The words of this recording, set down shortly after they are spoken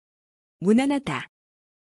무난하다.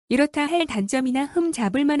 이렇다 할 단점이나 흠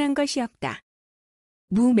잡을 만한 것이 없다.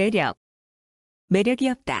 무매력. 매력이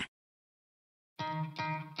없다.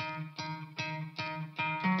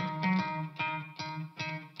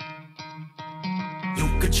 You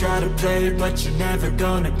could try to play, but you're never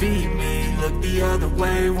gonna beat me. Look the other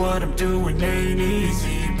way, what I'm doing ain't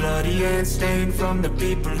easy. Bloody hands stained from the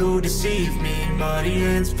people who deceive me. Muddy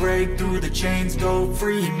hands break through the chains, go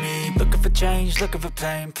free me. Looking for change, looking for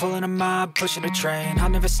pain. Pulling a mob, pushing a train. I'll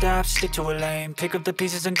never stop, stick to a lane. Pick up the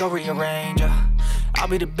pieces and go rearrange. I'll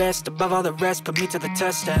be the best above all the rest, put me to the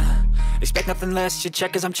test and expect nothing less, you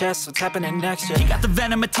check as I'm chess, what's happening next, yeah. He got the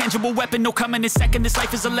venom, a tangible weapon, no coming in second. This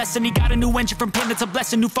life is a lesson, he got a new engine from pain, it's a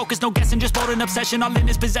blessing. New focus, no guessing, just bold and obsession. All in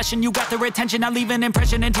his possession, you got their attention. I'll leave an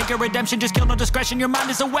impression and take a redemption. Just kill no discretion, your mind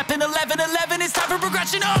is a weapon. 11-11, it's time for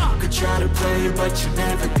progression, You could try to play, but you're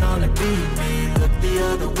never gonna beat me. Look the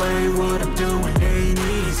other way, what I'm doing ain't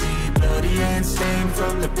easy. Bloody hands stained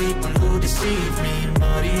from the people who deceive me.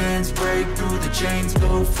 Muddy hands break through the chains,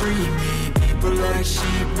 go free me. People like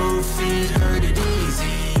sheep move feet, hurt it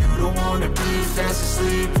easy. You don't wanna be fast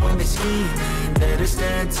asleep when they're scheming. Better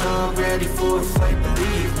stand tall, ready for a fight,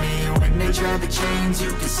 believe me. When they try the chains, you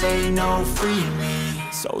can say no, free me.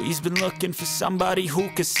 So he's been looking for somebody who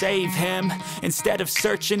could save him, instead of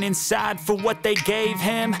searching inside for what they gave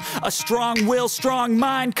him. A strong will, strong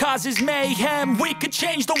mind causes mayhem. We could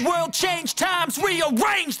change the world, change times,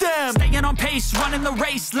 rearrange them. Staying on pace, running the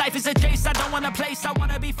race. Life is a chase, I don't want a place, I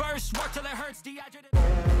wanna be first. Work till it hurts, dehydrated.